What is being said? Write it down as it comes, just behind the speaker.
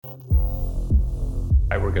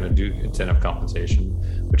were going to do incentive compensation,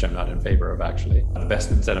 which I'm not in favor of actually, the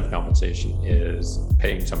best incentive compensation is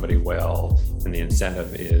paying somebody well, and the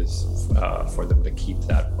incentive is for them to keep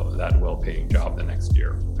that well-paying job the next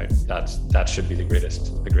year. Right? That should be the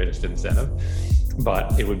greatest incentive.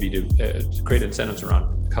 But it would be to create incentives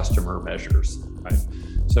around customer measures, right?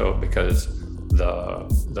 So because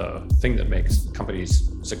the thing that makes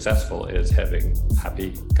companies successful is having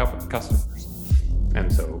happy customers.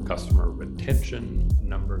 And so customer retention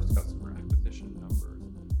numbers, customer acquisition numbers.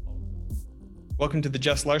 Welcome to the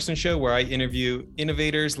Jess Larson Show, where I interview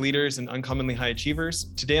innovators, leaders, and uncommonly high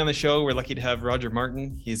achievers. Today on the show, we're lucky to have Roger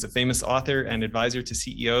Martin. He's a famous author and advisor to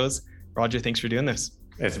CEOs. Roger, thanks for doing this.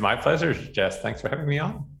 It's my pleasure, Jess. Thanks for having me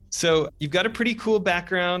on. So you've got a pretty cool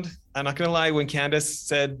background. I'm not going to lie, when Candace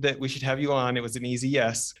said that we should have you on, it was an easy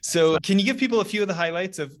yes. So can you give people a few of the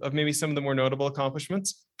highlights of maybe some of the more notable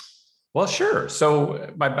accomplishments? Well, sure.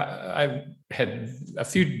 So I had a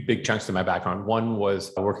few big chunks to my background. One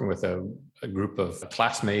was working with a group of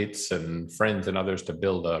classmates and friends and others to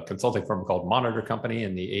build a consulting firm called Monitor Company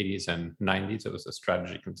in the 80s and 90s. It was a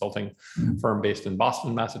strategy consulting firm based in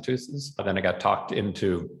Boston, Massachusetts. Then I got talked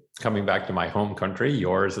into coming back to my home country,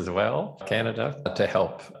 yours as well, Canada, to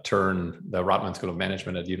help turn the Rotman School of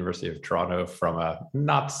Management at the University of Toronto from a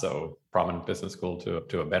not so prominent business school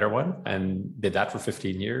to a better one, and did that for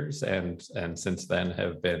 15 years. And since then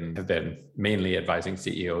have been mainly advising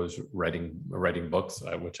CEOs, writing books,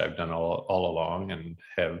 which I've done all along, and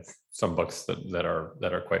have some books that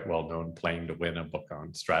are quite well known. Playing to Win, a book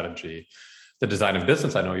on strategy. The Design of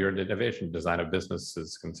Business, I know you're in innovation. Design of Business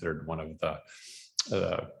is considered one of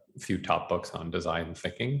the few top books on design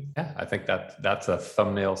thinking. Yeah, I think that's a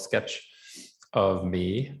thumbnail sketch of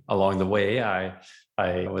me. Along the way, I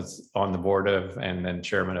was on the board of and then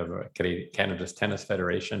chairman of Canada's Tennis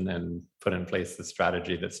Federation, and put in place the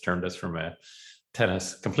strategy that's turned us from a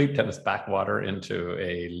complete tennis backwater into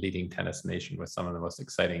a leading tennis nation with some of the most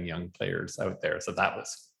exciting young players out there. So that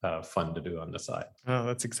was fun to do on the side. Oh,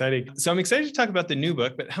 that's exciting. So I'm excited to talk about the new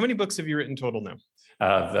book, but how many books have you written total now?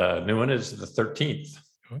 The new one is the 13th.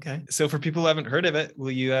 Okay. So for people who haven't heard of it, will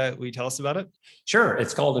you tell us about it? Sure.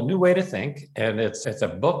 It's called A New Way to Think, and it's a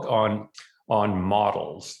book on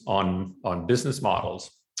models, on business models.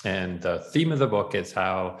 And the theme of the book is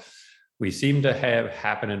how we seem to have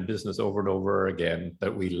happen in business over and over again,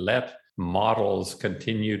 that we let models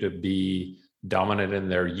continue to be dominant in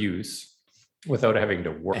their use without having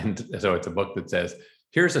to work. And so it's a book that says,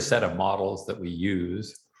 here's a set of models that we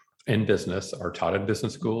use in business, are taught in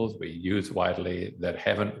business schools, we use widely, that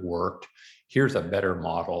haven't worked. Here's a better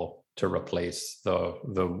model to replace the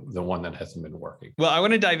one that hasn't been working. Well, I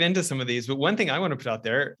want to dive into some of these, but one thing I want to put out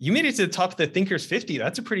there, you made it to the top of the Thinkers 50.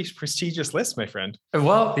 That's a pretty prestigious list, my friend.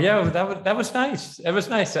 Well, yeah, that was nice. It was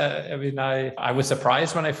nice. I was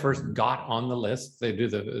surprised when I first got on the list. They do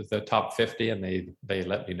the top 50, and they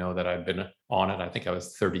let me know that I'd been on it. I think I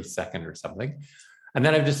was 32nd or something. And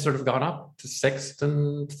then I've just sort of gone up to 6th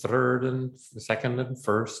and 3rd and 2nd and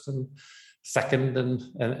 1st and 2nd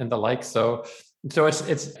and the like. So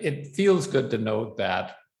it feels good to know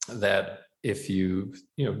that if you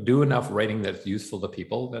do enough writing that's useful to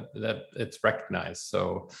people, that it's recognized.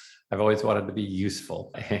 So I've always wanted to be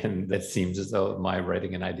useful, and it seems as though my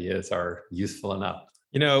writing and ideas are useful enough.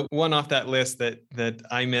 One off that list that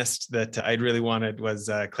I missed that I'd really wanted was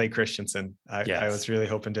Clay Christensen. Yes. I was really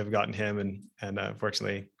hoping to have gotten him, and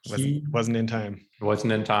unfortunately wasn't in time.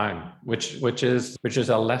 Wasn't in time, which is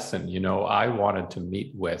a lesson. I wanted to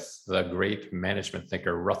meet with the great management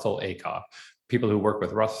thinker Russell Ackoff. People who work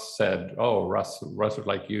with Russ said, "Oh, Russ would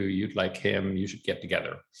like you. You'd like him. You should get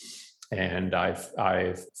together." And I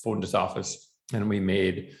phoned his office, and we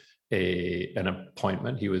made an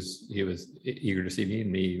appointment. He was eager to see me, and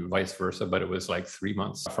me vice versa, but it was like 3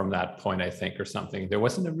 months from that point, I think, or something. There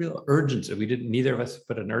wasn't a real urgency. Neither of us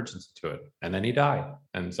put an urgency to it. And then he died.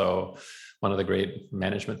 And so one of the great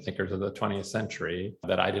management thinkers of the 20th century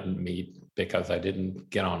that I didn't meet because I didn't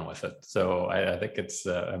get on with it. So I think it's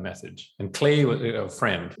a message. And Clay was a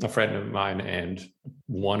friend of mine, and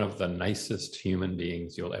one of the nicest human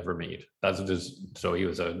beings you'll ever meet. So he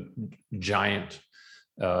was a giant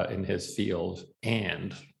in his field,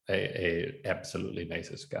 and a absolutely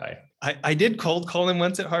nicest guy. I did cold call him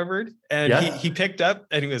once at Harvard, and yeah. he picked up,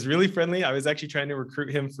 and he was really friendly. I was actually trying to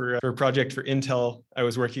recruit him for a project for Intel I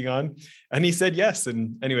was working on, and he said yes.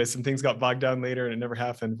 And anyways, some things got bogged down later, and it never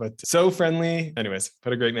happened. But so friendly. Anyways,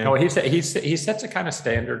 what a great man. No, he sets a kind of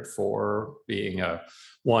standard for being a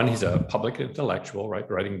One, he's a public intellectual, right?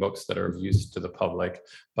 Writing books that are of use to the public,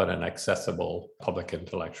 but an accessible public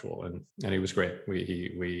intellectual. And he was great.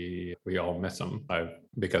 We all miss him.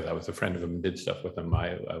 Because I was a friend of him and did stuff with him.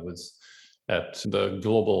 I was at the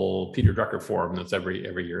global Peter Drucker forum that's every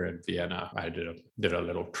year in Vienna. I did a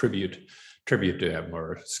little tribute to him,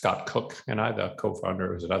 or Scott Cook and I, the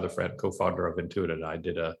co-founder, was another friend, co-founder of Intuit, and I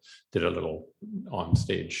did a little on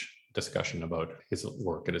stage discussion about his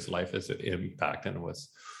work and his life, his impact, and it was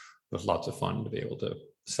lots of fun to be able to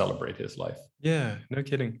celebrate his life. Yeah, no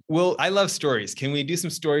kidding. Well, I love stories. Can we do some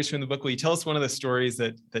stories from the book? Will you tell us one of the stories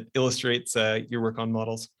that illustrates your work on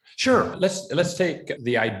models? Sure. Let's take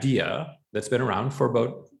the idea that's been around for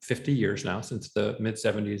about 50 years now, since the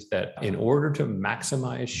mid-70s, that in order to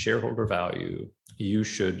maximize shareholder value, you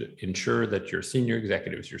should ensure that your senior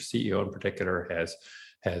executives, your CEO in particular, has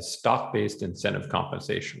stock-based incentive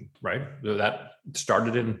compensation, right? So that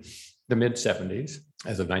started in the mid-70s.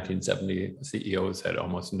 As of 1970, CEOs had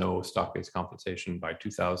almost no stock-based compensation. By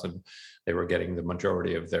 2000, they were getting the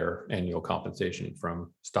majority of their annual compensation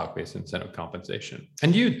from stock-based incentive compensation.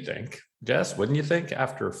 And you'd think, Jess, wouldn't you think,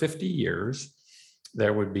 after 50 years,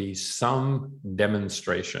 there would be some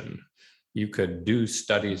demonstration? You could do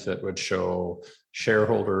studies that would show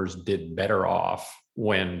shareholders did better off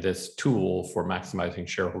when this tool for maximizing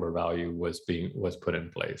shareholder value was put in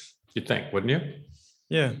place. You'd think, wouldn't you?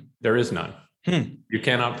 Yeah. There is none. You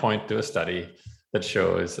cannot point to a study that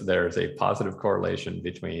shows there's a positive correlation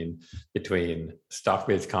between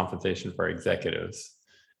stock-based compensation for executives,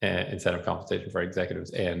 incentive compensation for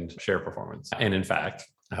executives, and share performance. And in fact,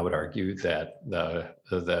 I would argue that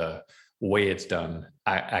the way it's done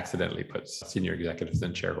accidentally puts senior executives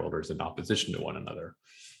and shareholders in opposition to one another.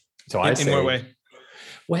 So I say, in what way?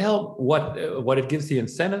 Well, what it gives the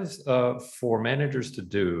incentives for managers to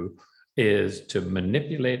do is to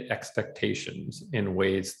manipulate expectations in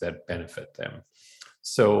ways that benefit them.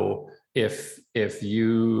 So if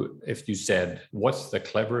you said, what's the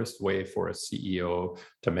cleverest way for a CEO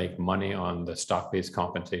to make money on the stock-based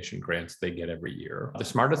compensation grants they get every year, the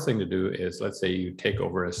smartest thing to do is, let's say you take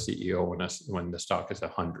over as CEO when the stock is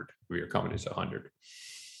 100, or your company is 100.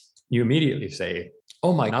 You immediately say,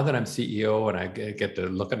 oh my, now that I'm CEO and I get to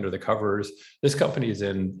look under the covers, this company is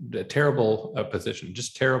in a terrible position,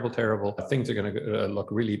 just terrible. Things are going to look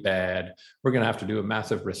really bad. We're going to have to do a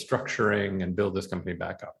massive restructuring and build this company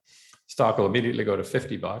back up. Stock will immediately go to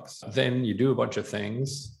 $50. Then you do a bunch of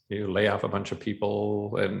things. You lay off a bunch of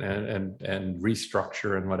people and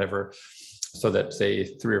restructure and whatever, so that, say,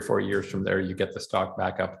 3 or 4 years from there, you get the stock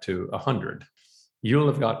back up to 100. You'll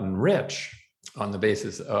have gotten rich on the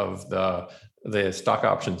basis of the stock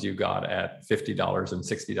options you got at $50 and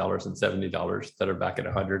 $60 and $70 that are back at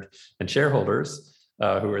 100, and shareholders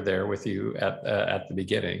who were there with you at the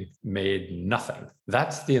beginning made nothing.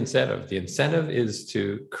 That's the incentive. The incentive is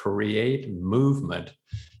to create movement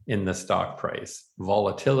in the stock price,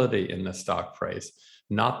 volatility in the stock price,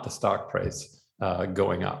 not the stock price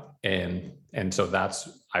going up. And so that's,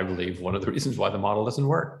 I believe, one of the reasons why the model doesn't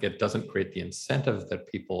work. It doesn't create the incentive that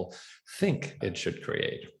people think it should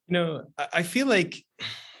create. I feel like,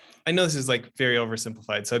 I know this is like very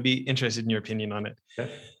oversimplified, so I'd be interested in your opinion on it.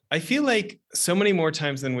 Okay. I feel like so many more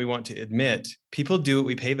times than we want to admit, people do what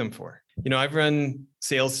we pay them for. I've run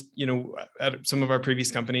sales, at some of our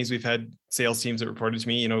previous companies, we've had sales teams that reported to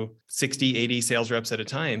me, 60, 80 sales reps at a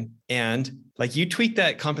time. And like, you tweak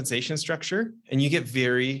that compensation structure and you get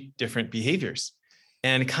very different behaviors.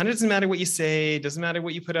 And it kind of doesn't matter what you say, it doesn't matter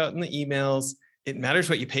what you put out in the emails. It matters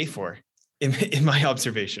what you pay for, in my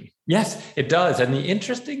observation. Yes, it does. And the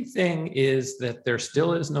interesting thing is that there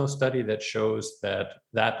still is no study that shows that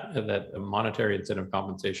monetary incentive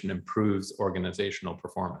compensation improves organizational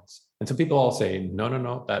performance. And so people all say,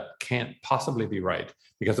 no, that can't possibly be right,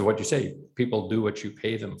 because of what you say. People do what you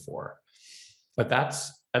pay them for. But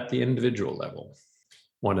that's at the individual level.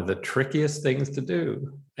 One of the trickiest things to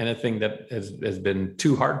do, and a thing that has been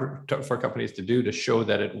too hard for companies to do to show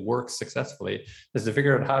that it works successfully, is to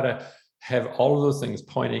figure out how to have all of those things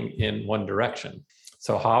pointing in one direction.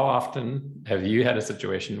 So how often have you had a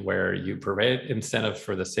situation where you provide incentives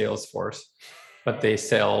for the sales force, but they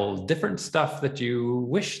sell different stuff that you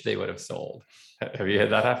wish they would have sold? Have you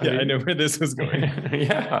had that happen? Yeah, I know where this was going.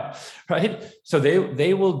 Yeah, right. So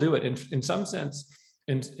they will do it. In some sense,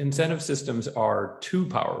 incentive systems are too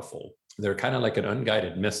powerful. They're kind of like an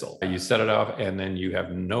unguided missile. You set it off and then you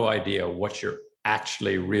have no idea what you're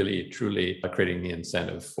actually really, truly creating the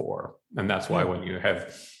incentive for. And that's why when you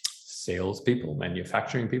have salespeople,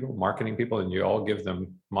 manufacturing people, marketing people, and you all give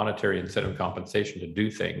them monetary incentive compensation to do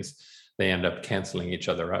things, they end up canceling each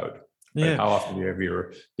other out. Yeah. Right? How often do you have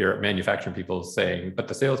your manufacturing people saying, but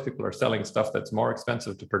the salespeople are selling stuff that's more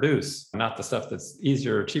expensive to produce, not the stuff that's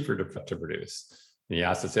easier or cheaper to produce. And you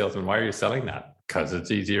ask the salesman, why are you selling that? Because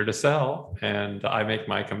it's easier to sell and I make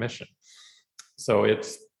my commission. So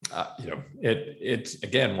it's, it's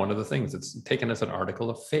again, one of the things it's taken as an article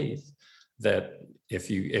of faith that if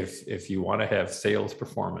you want to have sales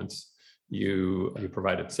performance, you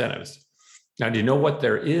provide incentives. Now, do you know what?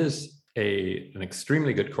 There is an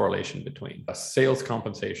extremely good correlation between a sales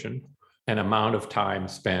compensation and amount of time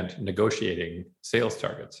spent negotiating sales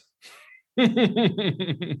targets. So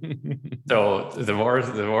the more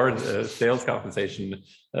sales compensation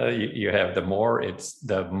you have, the more it's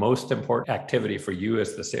the most important activity for you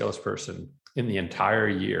as the salesperson in the entire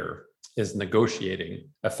year is negotiating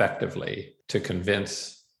effectively to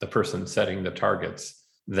convince the person setting the targets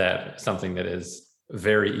that something that is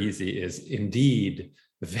very easy is indeed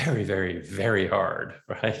very, very, very hard,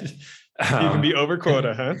 right? You can be over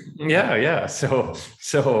quota, huh? Yeah. So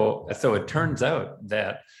it turns out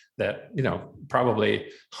that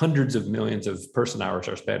probably hundreds of millions of person hours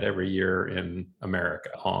are spent every year in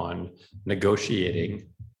America on negotiating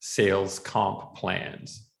sales comp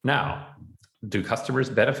plans. Now, do customers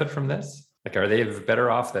benefit from this? Like, are they better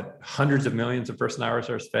off that hundreds of millions of person hours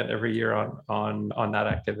are spent every year on that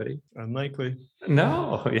activity? Unlikely.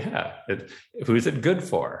 No, yeah. Who's it good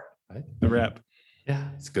for? Right? The rep. Yeah,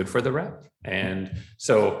 it's good for the rep. And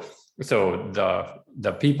so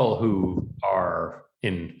the people who are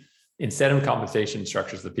in incentive compensation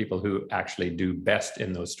structures, the people who actually do best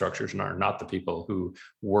in those structures are not the people who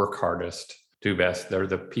work hardest, do best. They're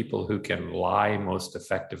the people who can lie most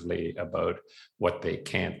effectively about what they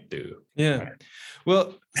can't do. Yeah. Right?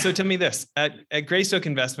 Well, so tell me this, at Greystoke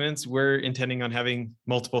Investments, we're intending on having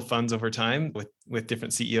multiple funds over time with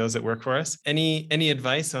different CEOs that work for us. Any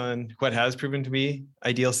advice on what has proven to be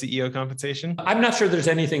ideal CEO compensation? I'm not sure there's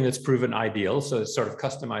anything that's proven ideal. So it's sort of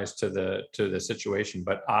customized to the situation.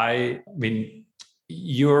 But I mean,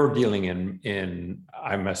 you're dealing in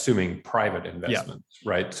I'm assuming private investments,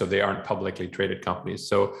 right? So they aren't publicly traded companies.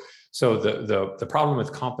 So the problem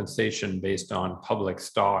with compensation based on public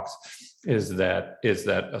stocks is that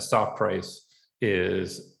a stock price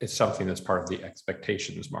is something that's part of the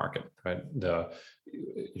expectations market, right? The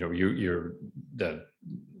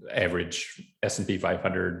average S&P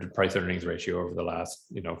 500 price earnings ratio over the last,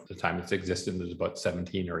 the time it's existed is about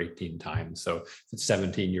 17 or 18 times. So if it's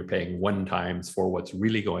 17, you're paying 1 times for what's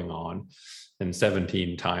really going on and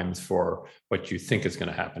 17 times for what you think is going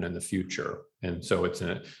to happen in the future. And so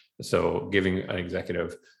so giving an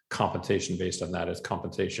executive compensation based on that is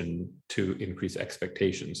compensation to increase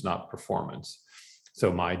expectations, not performance.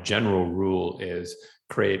 So my general rule is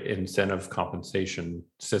create incentive compensation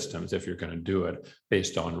systems, if you're going to do it,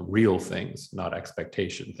 based on real things, not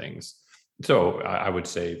expectation things. So I would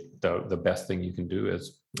say the best thing you can do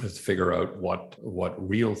is figure out what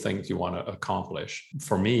real things you want to accomplish.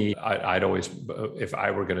 For me, I'd always, if I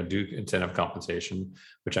were going to do incentive compensation,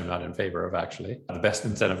 which I'm not in favor of actually, the best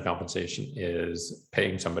incentive compensation is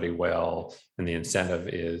paying somebody well, and the incentive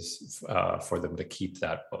is for them to keep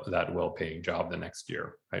that well-paying job the next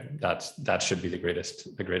year. Right? That should be the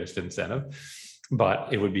greatest incentive.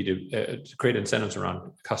 But it would be to create incentives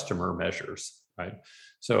around customer measures, right?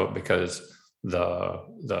 So because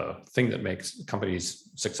the thing that makes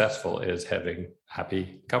companies successful is having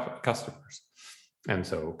happy customers. And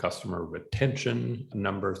so customer retention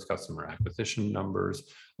numbers, customer acquisition numbers,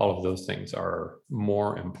 all of those things are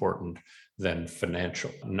more important than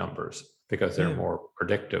financial numbers because they're more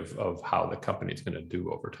predictive of how the company is going to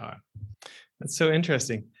do over time. That's so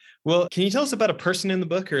interesting. Well, can you tell us about a person in the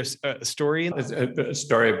book or a story? A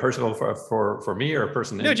story personal for me or a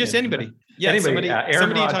person? No, just anybody. Yeah, anybody.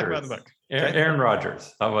 Somebody you talk about in the book. Okay. Aaron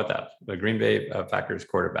Rodgers. How about that? The Green Bay Packers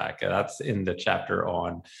quarterback. That's in the chapter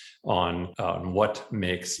on what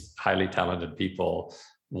makes highly talented people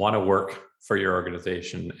want to work for your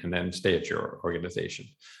organization and then stay at your organization.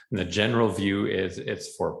 And the general view is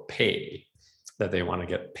it's for pay, that they want to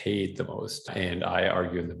get paid the most. And I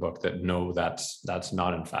argue in the book that no, that's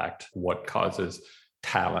not in fact what causes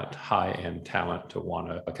talent, high-end talent, to want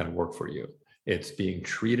to kind of work for you. It's being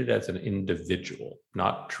treated as an individual,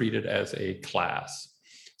 not treated as a class.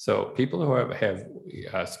 So people who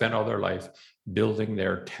have spent all their life building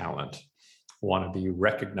their talent want to be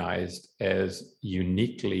recognized as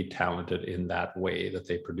uniquely talented in that way that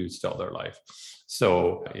they produced all their life.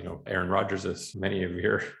 So, Aaron Rodgers, as many of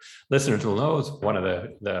your listeners will know, is one of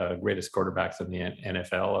the greatest quarterbacks in the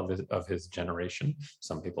NFL of his generation.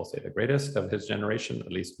 Some people say the greatest of his generation,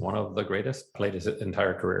 at least one of the greatest. Played his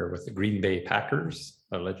entire career with the Green Bay Packers,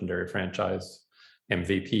 a legendary franchise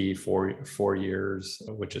MVP for 4 years,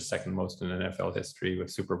 which is second most in NFL history, with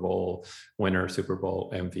Super Bowl winner, Super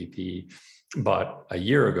Bowl MVP. But a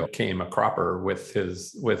year ago came a cropper with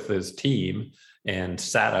his team and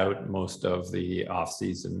sat out most of the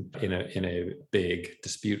offseason in a big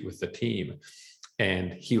dispute with the team.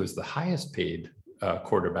 And he was the highest paid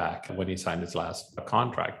quarterback when he signed his last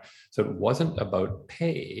contract. So it wasn't about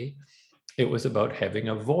pay, it was about having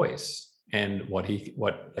a voice. And what he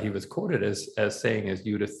was quoted as saying is,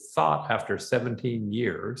 you'd have thought after 17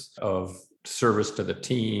 years of service to the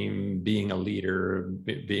team, being a leader,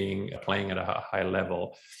 playing at a high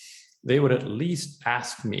level, they would at least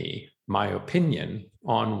ask me my opinion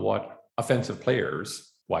on what offensive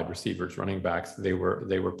players, wide receivers, running backs, they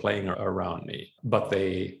were playing around me. But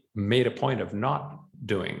they made a point of not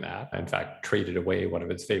doing that. In fact, traded away one of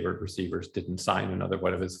his favorite receivers, didn't sign another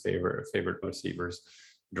one of his favorite receivers,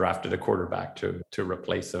 drafted a quarterback to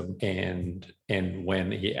replace him. And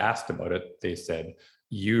when he asked about it, they said,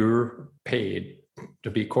 you're paid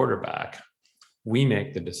to be quarterback. We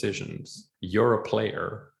make the decisions. You're a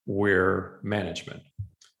player. We're management.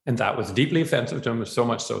 And that was deeply offensive to him, so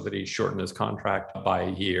much so that he shortened his contract by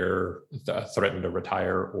a year, threatened to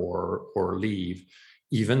retire or leave,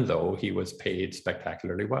 even though he was paid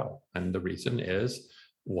spectacularly well. And the reason is,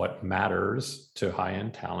 what matters to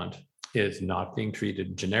high-end talent is not being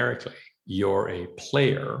treated generically. You're a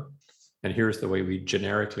player, and here's the way we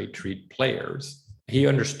generically treat players. He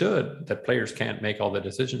understood that players can't make all the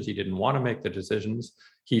decisions. He didn't want to make the decisions.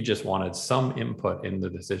 He just wanted some input in the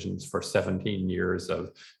decisions for 17 years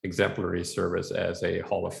of exemplary service as a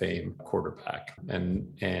Hall of Fame quarterback.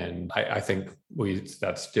 And I think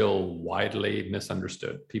that's still widely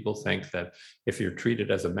misunderstood. People think that if you're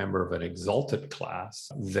treated as a member of an exalted class,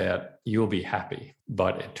 that you'll be happy.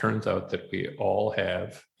 But it turns out that we all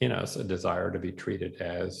have in us a desire to be treated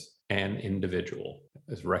as an individual,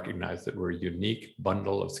 is recognize that we're a unique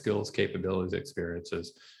bundle of skills, capabilities,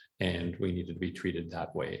 experiences, and we needed to be treated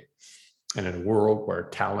that way. And in a world where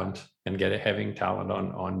talent and having talent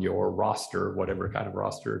on your roster, whatever kind of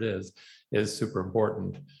roster it is super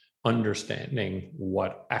important. Understanding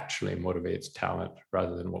what actually motivates talent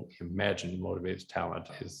rather than what we imagine motivates talent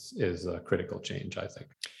is a critical change, I think.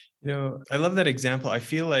 I love that example. I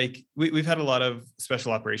feel like we've had a lot of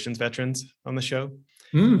special operations veterans on the show.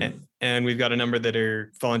 And we've got a number that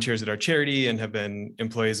are volunteers at our charity and have been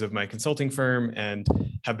employees of my consulting firm and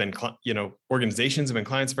have been, organizations have been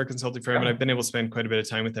clients of our consulting firm. And I've been able to spend quite a bit of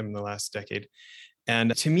time with them in the last decade.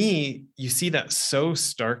 And to me, you see that so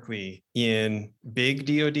starkly in big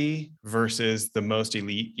DoD versus the most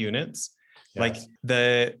elite units. Yes. Like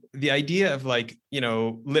the idea of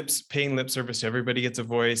paying lip service to everybody gets a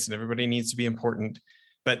voice and everybody needs to be important.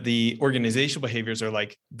 But the organizational behaviors are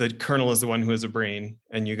like, the colonel is the one who has a brain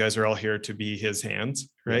and you guys are all here to be his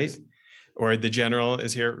hands, right? Yes. Or the general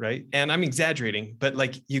is here, right? And I'm exaggerating,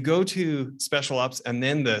 but you go to special ops and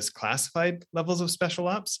then the classified levels of special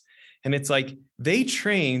ops, and it's like they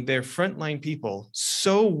train their frontline people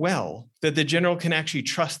so well that the general can actually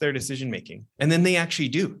trust their decision-making. And then they actually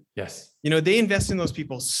do. Yes. They invest in those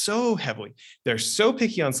people so heavily. They're so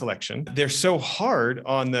picky on selection. They're so hard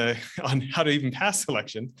on how to even pass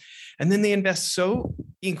selection. And then they invest so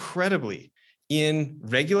incredibly in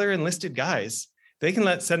regular enlisted guys. They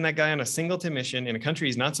can send that guy on a singleton mission in a country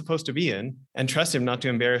he's not supposed to be in and trust him not to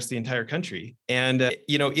embarrass the entire country. And,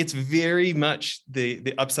 it's very much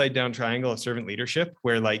the upside down triangle of servant leadership,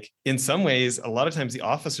 where in some ways, a lot of times the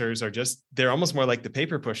officers they're almost more like the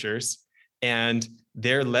paper pushers, and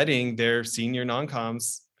they're letting their senior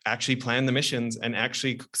non-coms actually plan the missions and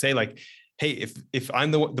actually say hey, if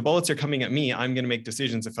I'm the bullets are coming at me, I'm going to make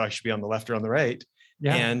decisions if I should be on the left or on the right.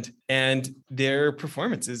 Yeah. And their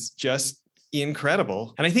performance is just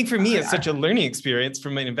incredible. And I think for me, it's such a learning experience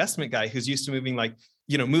from an investment guy who's used to moving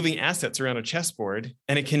moving assets around a chessboard.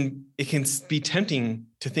 And it can be tempting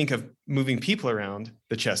to think of moving people around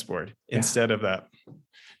the chessboard instead of that.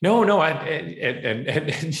 No,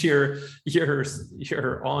 and you're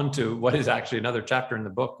on to what is actually another chapter in the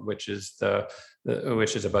book, which is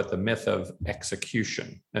about the myth of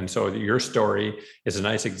execution. And so your story is a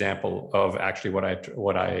nice example of actually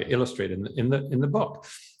what I illustrate in the book,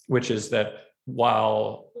 which is that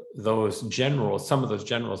while some of those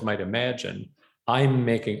generals might imagine, I'm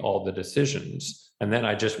making all the decisions and then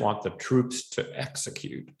I just want the troops to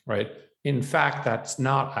execute, right? In fact, that's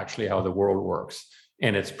not actually how the world works.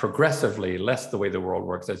 And it's progressively less the way the world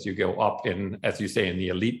works as you go up in, as you say, in the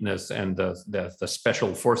eliteness and the special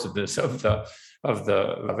forcedness of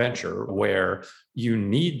the venture, where you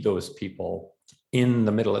need those people in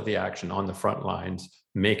the middle of the action on the front lines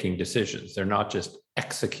making decisions. They're not just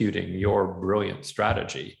executing your brilliant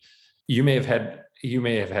strategy. You may have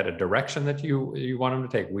had a direction that you want them to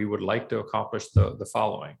take. We would like to accomplish the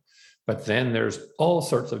following. But then there's all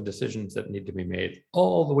sorts of decisions that need to be made,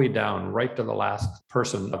 all the way down right to the last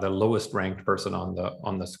person, the lowest ranked person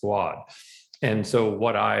on the squad. And so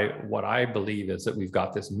what I believe is that we've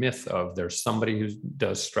got this myth of there's somebody who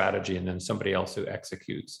does strategy and then somebody else who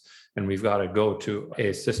executes. And we've got to go to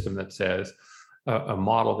a system that says, a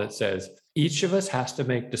model that says, each of us has to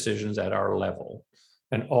make decisions at our level.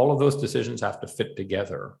 And all of those decisions have to fit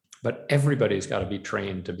together. But everybody's got to be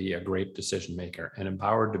trained to be a great decision maker and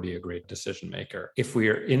empowered to be a great decision maker. If we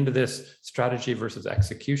are into this strategy versus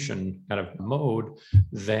execution kind of mode,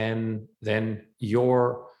 then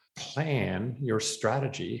your plan, your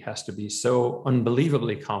strategy has to be so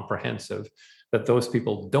unbelievably comprehensive that those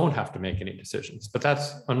people don't have to make any decisions. But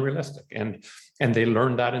that's unrealistic. And they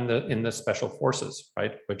learn that in the special forces,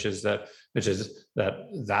 right? Which is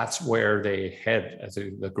that's where they head as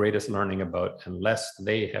the greatest learning about, unless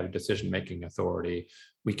they have decision-making authority,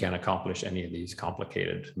 we can't accomplish any of these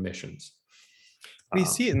complicated missions. We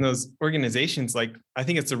see it in those organizations, like I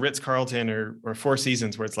think it's the Ritz-Carlton or Four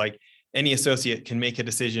Seasons, where it's like any associate can make a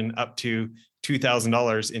decision up to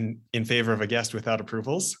 $2,000 in favor of a guest without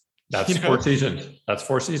approvals. That's Four Seasons. That's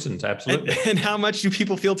Four Seasons. Absolutely. And how much do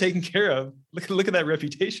people feel taken care of? Look at that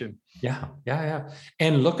reputation. Yeah.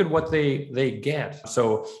 And look at what they get.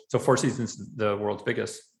 So Four Seasons, the world's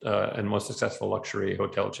biggest and most successful luxury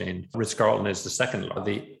hotel chain. Ritz-Carlton is the second.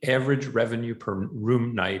 The average revenue per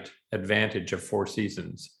room night advantage of Four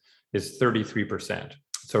Seasons is 33%.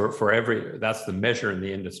 So that's the measure in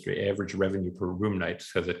the industry, average revenue per room night,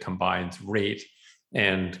 because it combines rate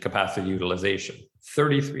and capacity utilization.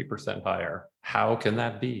 33% higher. How can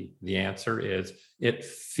that be? The answer is it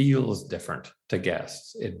feels different to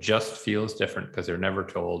guests. It just feels different because they're never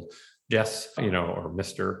told, Jess, or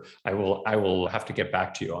Mr., I will have to get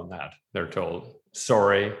back to you on that. They're told,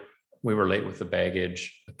 sorry, we were late with the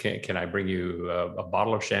baggage. Can I bring you a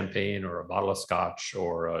bottle of champagne or a bottle of scotch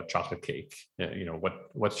or a chocolate cake?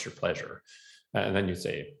 What's your pleasure? And then you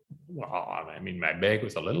say, well, I mean, my bag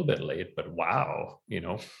was a little bit late, but wow,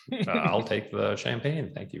 I'll take the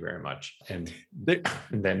champagne. Thank you very much. And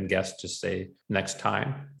then guests just say, next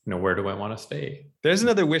time, where do I want to stay? There's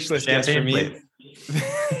another wish list guest for me.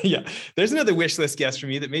 Yeah. There's another wish list guest for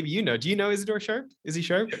me that maybe you know. Do you know Isidore Sharp? Is he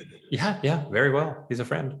Sharp? Yeah, very well. He's a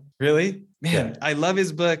friend. Really? Man, yeah. I love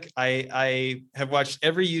his book. I have watched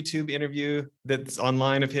every YouTube interview that's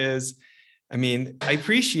online of his. I mean, I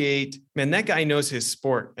appreciate, that guy knows his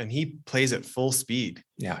sport and he plays at full speed.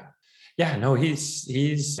 Yeah. No, he's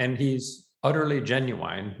utterly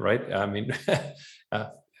genuine, right? I mean,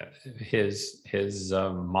 his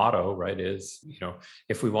motto, right, is,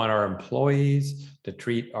 if we want our employees to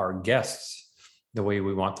treat our guests the way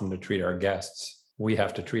we want them to treat our guests, we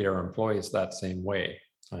have to treat our employees that same way.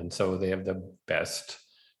 And so they have the best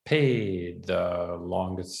paid, the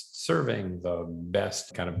longest serving, the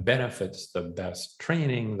best kind of benefits, the best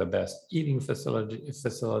training, the best eating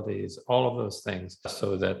facilities, all of those things,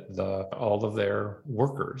 so that all of their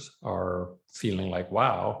workers are feeling like,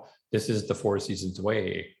 wow, this is the Four Seasons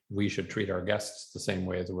way. We should treat our guests the same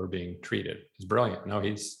way as we're being treated. He's brilliant. No,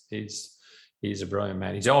 he's a brilliant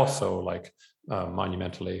man. He's also like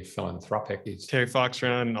monumentally philanthropic. He's Terry Fox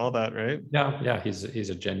around and all that, right? Yeah. He's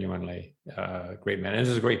a genuinely great man. And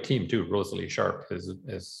there's a great team too. Rosalie Sharp,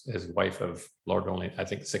 his wife of Lord only, I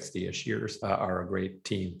think 60-ish years, are a great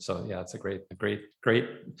team. So yeah, it's a great,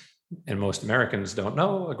 and most Americans don't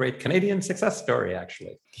know, a great Canadian success story,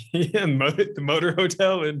 actually. Yeah, the Motor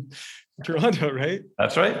Hotel in Toronto, right?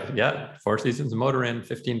 That's right. Yeah, Four Seasons Motor Inn,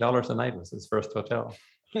 $15 a night was his first hotel.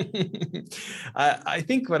 I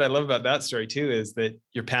think what I love about that story too is that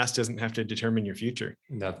your past doesn't have to determine your future.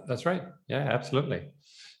 That's right. Yeah, absolutely.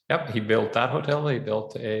 Yep. He built that hotel. He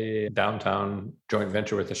built a downtown joint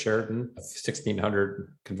venture with the Sheraton, a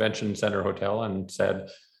 1,600 convention center hotel, and said,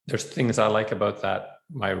 there's things I like about that,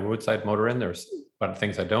 my roadside motor inn. There's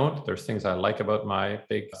things I don't. There's things I like about my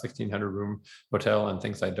big 1,600 room hotel and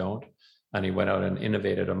things I don't. And he went out and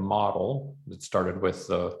innovated a model that started with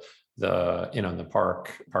the Inn on the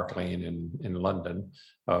Park Lane in London,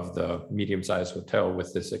 of the medium-sized hotel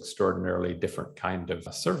with this extraordinarily different kind of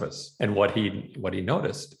service. And what he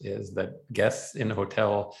noticed is that guests in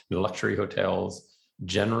luxury hotels,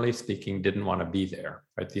 generally speaking, didn't want to be there.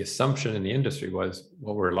 Right? The assumption in the industry was,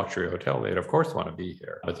 well, we're a luxury hotel, they'd of course want to be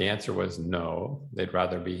here. But the answer was no, they'd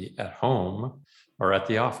rather be at home or at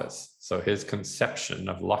the office. So his conception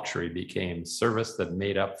of luxury became service that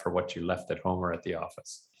made up for what you left at home or at the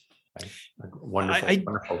office. Right?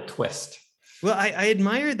 Wonderful twist. Well, I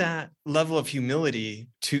admire that level of humility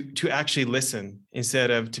to actually listen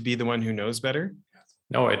instead of to be the one who knows better.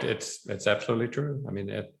 No, it's absolutely true. I mean,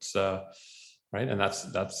 it's right, and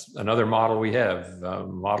that's another model we have. The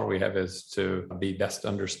model we have is to be best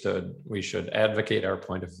understood. We should advocate our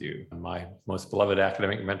point of view. My most beloved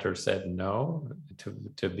academic mentor said, no,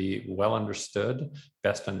 to be well understood,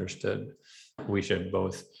 best understood, we should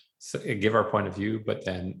both give our point of view, but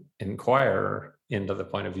then inquire into the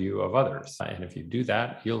point of view of others. And if you do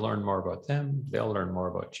that, you'll learn more about them, they'll learn more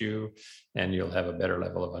about you, and you'll have a better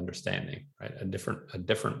level of understanding, right? A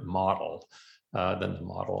different model than the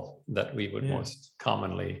model that we would most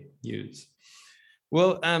commonly use.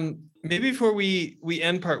 Well, maybe before we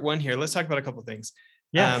end part one here, let's talk about a couple of things.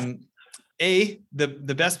 Yeah.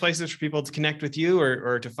 The best places for people to connect with you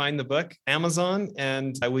or to find the book, Amazon,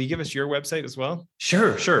 and will you give us your website as well?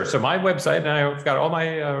 Sure. So my website, and I've got all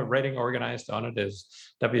my writing organized on it, is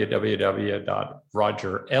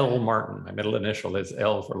www.rogerlmartin. My middle initial is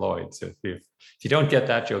L for Lloyd. So if you don't get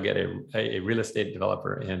that, you'll get a real estate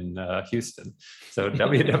developer in Houston. So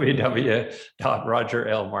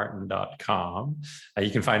www.rogerlmartin.com.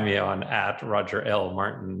 You can find me on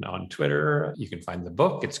 @RogerLMartin on Twitter. You can find the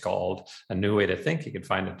book. It's called A New Way to Think. You can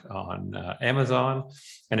find it on Amazon.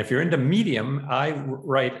 And if you're into Medium, I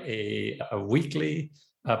write a weekly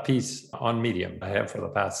piece on Medium. I have for the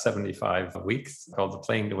past 75 weeks, called the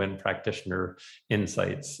Playing to Win Practitioner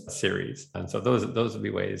Insights series. And so those would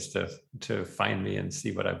be ways to find me and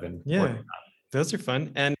see what I've been working on. Those are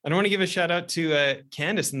fun. And I want to give a shout out to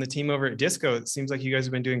Candace and the team over at Disco. It seems like you guys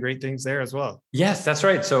have been doing great things there as well. Yes, that's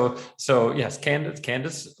right. So yes,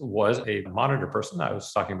 Candace was a monitor person. I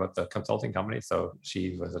was talking about the consulting company. So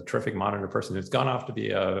she was a terrific monitor person who's gone off to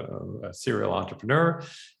be a serial entrepreneur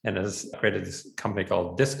and has created this company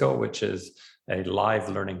called Disco, which is a live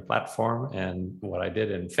learning platform. And what I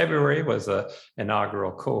did in February was an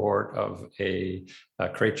inaugural cohort of a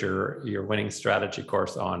create your winning strategy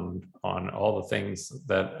course on all the things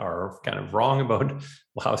that are kind of wrong about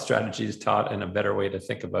how strategy is taught and a better way to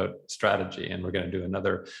think about strategy. And we're going to do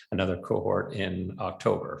another cohort in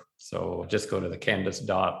October. So just go to the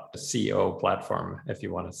candace.co platform if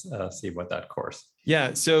you want to see what that course.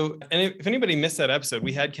 Yeah. So, and if anybody missed that episode,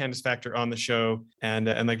 we had Candace Factor on the show, and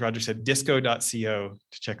like Roger said, disco.co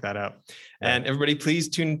to check that out. And everybody, please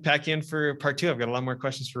tune back in for part 2. I've got a lot more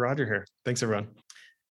questions for Roger here. Thanks, everyone.